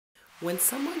When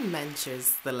someone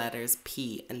mentions the letters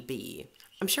P and B,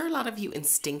 I'm sure a lot of you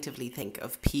instinctively think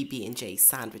of PB&J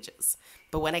sandwiches.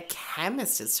 But when a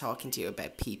chemist is talking to you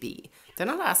about PB, they're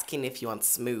not asking if you want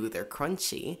smooth or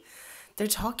crunchy. They're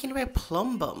talking about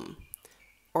plumbum,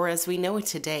 or as we know it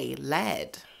today,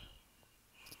 lead.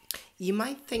 You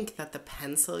might think that the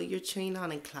pencil you're chewing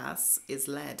on in class is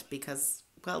lead because,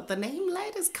 well, the name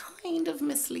lead is kind of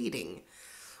misleading.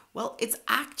 Well, it's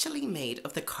actually made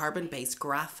of the carbon-based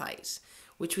graphite,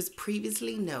 which was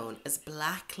previously known as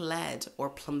black lead or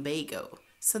plumbago.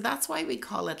 So that's why we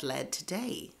call it lead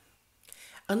today.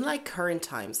 Unlike current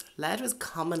times, lead was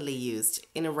commonly used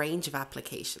in a range of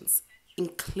applications,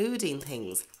 including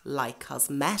things like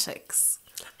cosmetics.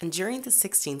 And during the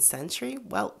 16th century,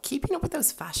 well, keeping up with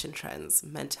those fashion trends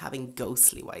meant having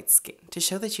ghostly white skin to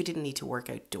show that you didn't need to work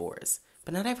outdoors.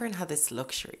 But not everyone had this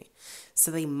luxury, so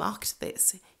they mocked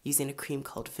this using a cream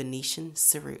called Venetian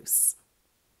ceruse.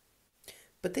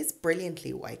 But this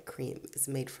brilliantly white cream is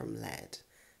made from lead.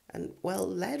 And, well,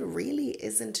 lead really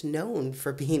isn't known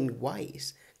for being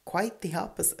white, quite the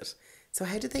opposite. So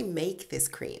how did they make this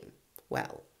cream?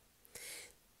 Well,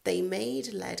 they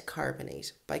made lead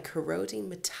carbonate by corroding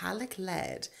metallic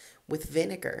lead with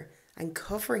vinegar and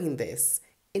covering this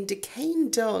in decaying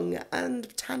dung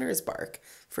and tanner's bark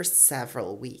for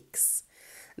several weeks.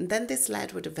 And then this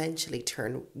lead would eventually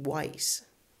turn white.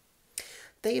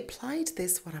 They applied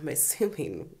this, what I'm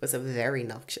assuming was a very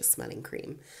noxious smelling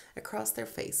cream, across their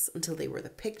face until they were the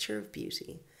picture of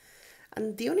beauty.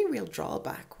 And the only real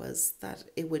drawback was that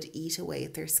it would eat away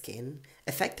at their skin,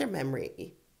 affect their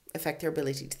memory, affect their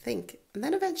ability to think, and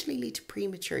then eventually lead to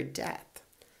premature death.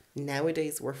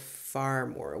 Nowadays, we're far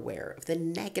more aware of the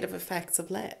negative effects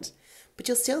of lead, but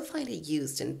you'll still find it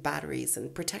used in batteries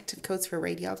and protective coats for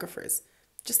radiographers.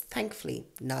 Just thankfully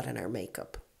not in our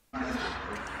makeup. I'm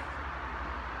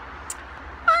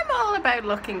all about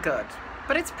looking good,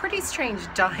 but it's pretty strange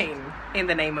dying in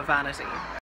the name of vanity.